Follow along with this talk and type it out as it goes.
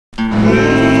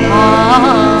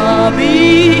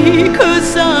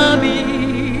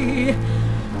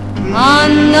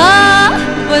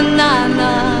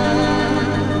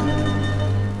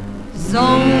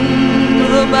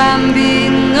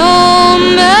Bambino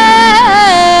made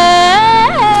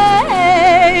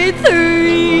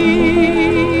three.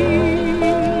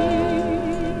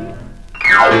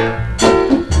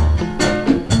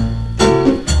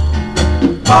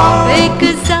 Ahbe,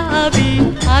 Casabe,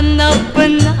 Anna,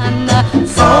 banana,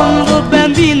 Songo,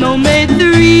 Bambino made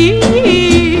three.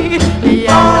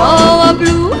 Yellow, a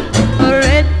blue, a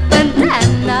red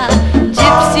bandana,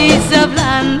 gypsies of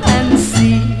land and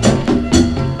sea.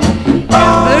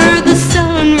 Ever the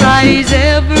sunrise,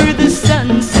 ever the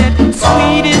sunset,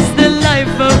 sweet is the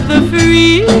life of the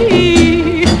free.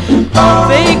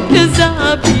 Ahbe,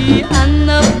 Casabe,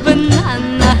 Anna,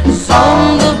 banana,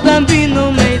 Songo,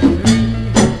 Bambino made three.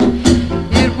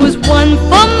 It was one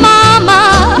for mama,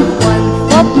 one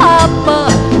for papa,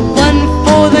 one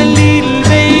for the little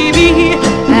baby,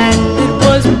 and it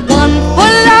was one for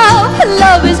love.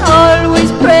 Love is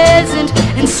always present,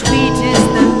 and sweet is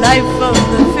the life of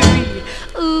the free.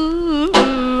 Ooh,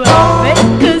 Ahbe,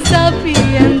 Casabe,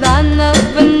 and Anna,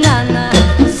 banana,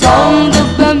 Songo,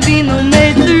 Bambino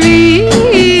made three.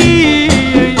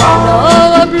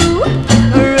 Yellow, a blue,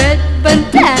 a red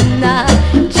bandana,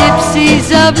 gypsies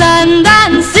of land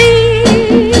and sea.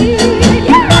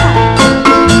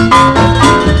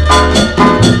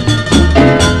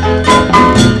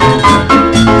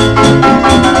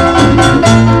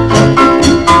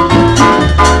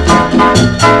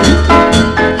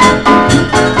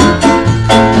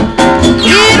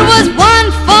 It was one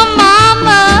for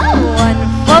mama, one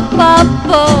for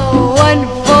papa, one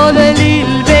for the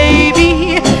little baby,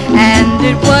 and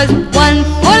it was one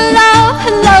for love.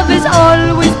 Love is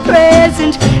always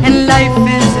present, and life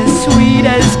is as sweet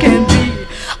as can be.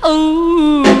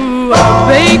 Oh,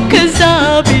 Ahbe,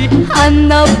 Casabe,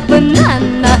 Anna,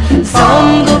 banana,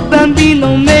 Songo, Bambino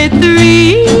made three.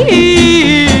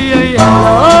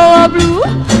 Yellow, a blue,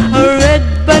 a red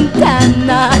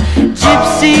bandana,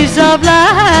 gypsies of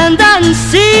land and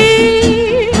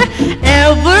sea.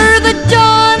 Ever the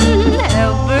dawn,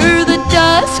 ever the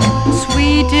dusk,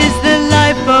 sweet is the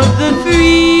life of the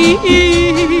free.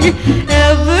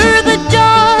 Ever the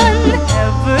dawn,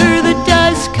 ever the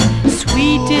dusk,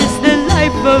 sweet is the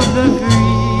life of the free.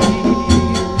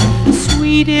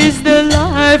 Sweet is